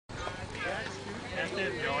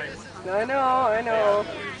I know.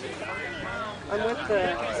 I'm with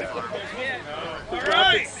the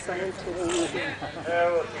rocket scientist.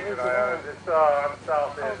 Yeah, we'll keep an eye on it. It's on the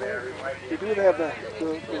south end there. We might be. You do have the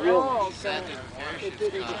real. Oh, so it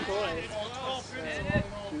didn't deploy.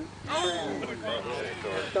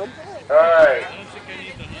 Alright.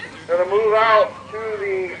 Gonna move out to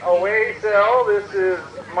the away cell. This is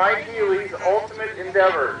Mike Healy's Ultimate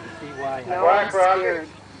Endeavour. Black rocket.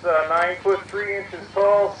 9 foot 3 inches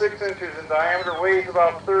tall, 6 inches in diameter, weighs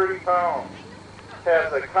about 30 pounds.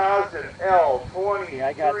 Has a Kosdon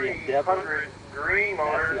L-2300 green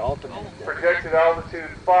motor, projected altitude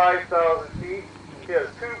 5,000 feet. He has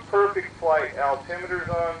 2 perfect flight altimeters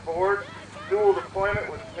on board, dual deployment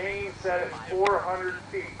with main set at 400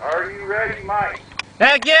 feet. Are you ready, Mike?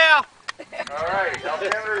 Heck yeah! Alright,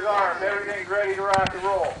 altimeters armed, everything's ready to rock and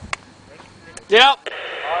roll. Yep.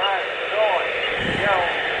 Alright, going.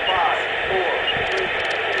 Yell. 5, 4, 3, 2, 1.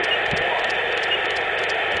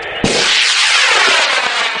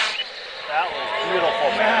 That was beautiful,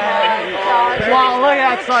 man. Wow, look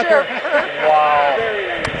at that sucker. Wow.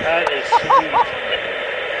 That is sweet.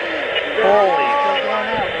 Holy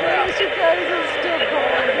crap. You guys are still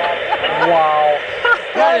going. Wow.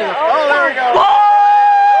 That is, Oh, there we go. Wow.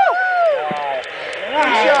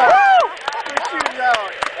 Good shot. Good shooting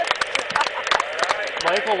out.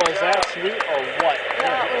 Michael, was that sweet or what?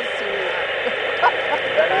 that was sweet.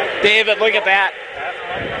 David, look at that.